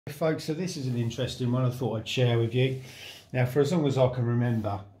Folks, so this is an interesting one I thought I'd share with you. Now, for as long as I can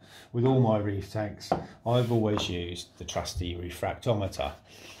remember, with all my reef tanks, I've always used the trusty refractometer,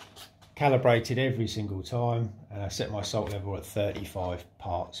 calibrated every single time, and I set my salt level at 35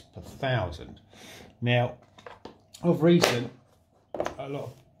 parts per thousand. Now, of recent, a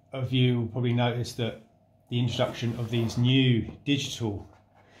lot of you will probably notice that the introduction of these new digital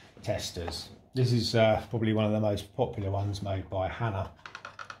testers. This is probably one of the most popular ones made by Hanna.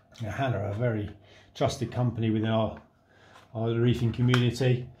 Now, Hanna are a very trusted company within our reefing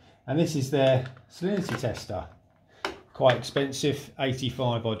community, and this is their salinity tester. Quite expensive,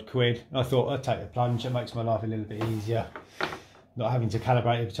 85 odd quid. And I thought I'd take the plunge. It makes my life a little bit easier, not having to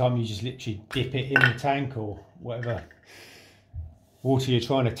calibrate every time. You just literally dip it in the tank or whatever water you're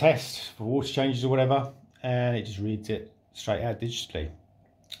trying to test for water changes or whatever, and it just reads it straight out digitally.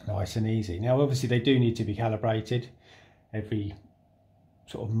 Nice and easy. Now obviously they do need to be calibrated every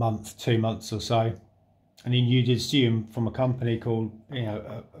sort of month, 2 months or so, and then you'd assume from a company called, you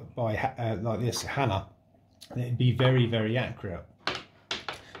know, like this, Hanna, it'd be very, very accurate.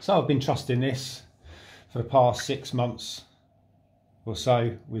 So I've been trusting this for the past 6 months or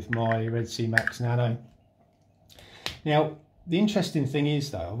so with my Red Sea Max Nano. Now the interesting thing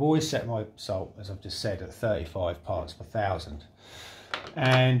is though, I've always set my salt, as I've just said, at 35 parts per thousand,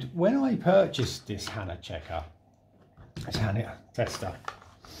 and when I purchased this Hanna checker, this Hanna tester,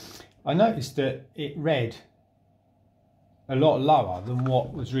 I noticed that it read a lot lower than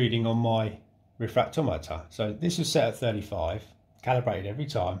what was reading on my refractometer. So this was set at 35, calibrated every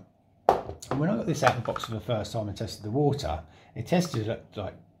time. And when I got this out of the box for the first time and tested the water, it tested at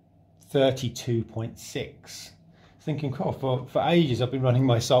like 32.6. Thinking, cool, for ages I've been running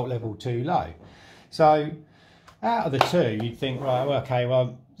my salt level too low. So out of the two, you'd think, right, well, okay,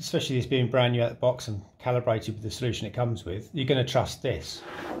 well, especially this being brand new out of the box and calibrated with the solution it comes with, you're going to trust this.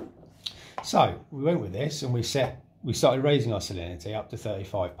 So we went with this and we started raising our salinity up to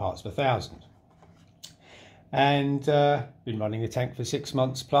 35 parts per thousand, and been running the tank for 6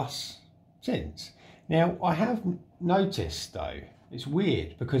 months plus since. Now I have noticed though, it's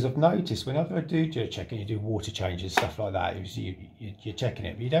weird because I've noticed whenever I do a check and you do water changes, stuff like that, you're checking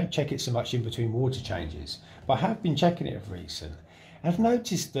it, but you don't check it so much in between water changes. But I have been checking it of recent, and I've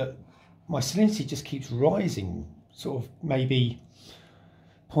noticed that my salinity just keeps rising, sort of maybe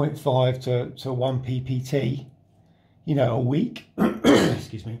 0.5 to 1 ppt, you know, a week.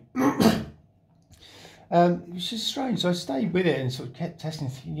 Excuse me. Which is strange. So I stayed with it and sort of kept testing,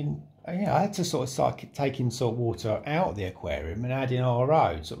 thinking, you know, I had to sort of start taking salt water out of the aquarium and adding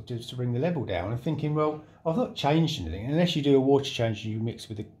RO, sort of just to bring the level down, and thinking, well, I've not changed anything. Unless you do a water change and you mix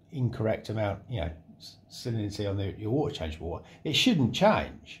with the incorrect amount, you know, salinity on your water change water, it shouldn't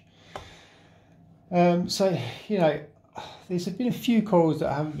change. So, you know, there's been a few corals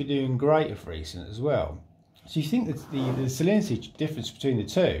that haven't been doing great of recent as well. So you think that the salinity difference between the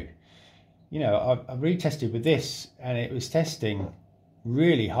two, you know, I retested with this and it was testing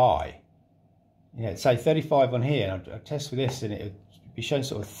really high. You know, say 35 on here, and I'd test with this and it would be showing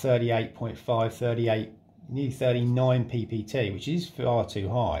sort of 38.5, 38, nearly 39 ppt, which is far too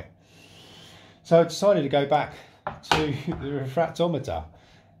high. So I decided to go back to the refractometer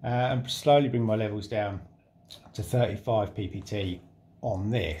and slowly bring my levels down to 35 ppt on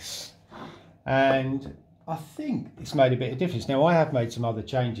this, and I think it's made a bit of difference. Now I have made some other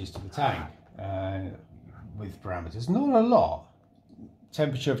changes to the tank with parameters, not a lot.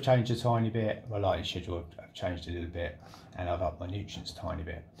 Temperature I've changed a tiny bit, my lighting schedule I've changed a little bit, and I've upped my nutrients a tiny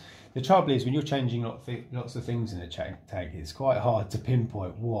bit. The trouble is when you're changing lots of things in the tank, it's quite hard to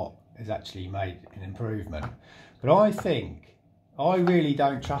pinpoint what has actually made an improvement. But I really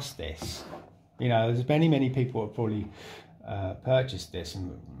don't trust this. You know, there's many people have probably purchased this,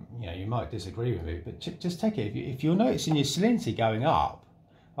 and you know, you might disagree with me, but just take it. If you're noticing your salinity going up,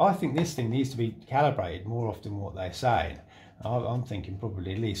 I think this thing needs to be calibrated more often than what they're saying. I'm thinking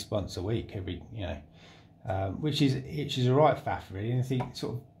probably at least once a week, every, you know, which is a right faff really. And I think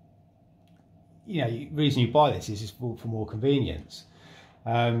sort of, you know, the reason you buy this is just for more convenience,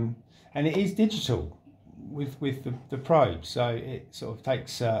 and it is digital with the probe, so it sort of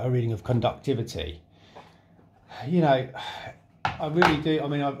takes a reading of conductivity. You know, I really do. I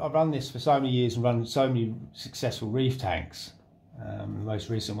mean, I've run this for so many years and run so many successful reef tanks. The most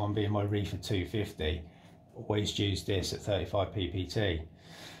recent one being my Reef 250. Always used this at 35 ppt.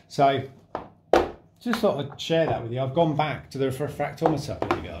 So just thought I'd share that with you. I've gone back to the refractometer,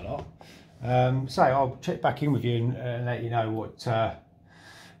 believe it or not. So I'll check back in with you and let you know what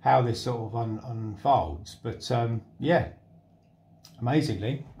how this sort of unfolds. But yeah,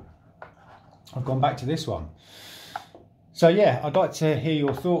 amazingly, I've gone back to this one. So yeah, I'd like to hear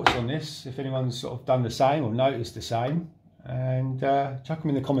your thoughts on this, if anyone's sort of done the same or noticed the same, and chuck them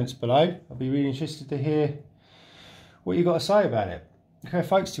in the comments below. I'll be really interested to hear what you've got to say about it. Okay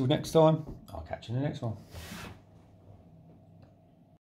folks, till next time, I'll catch you in the next one.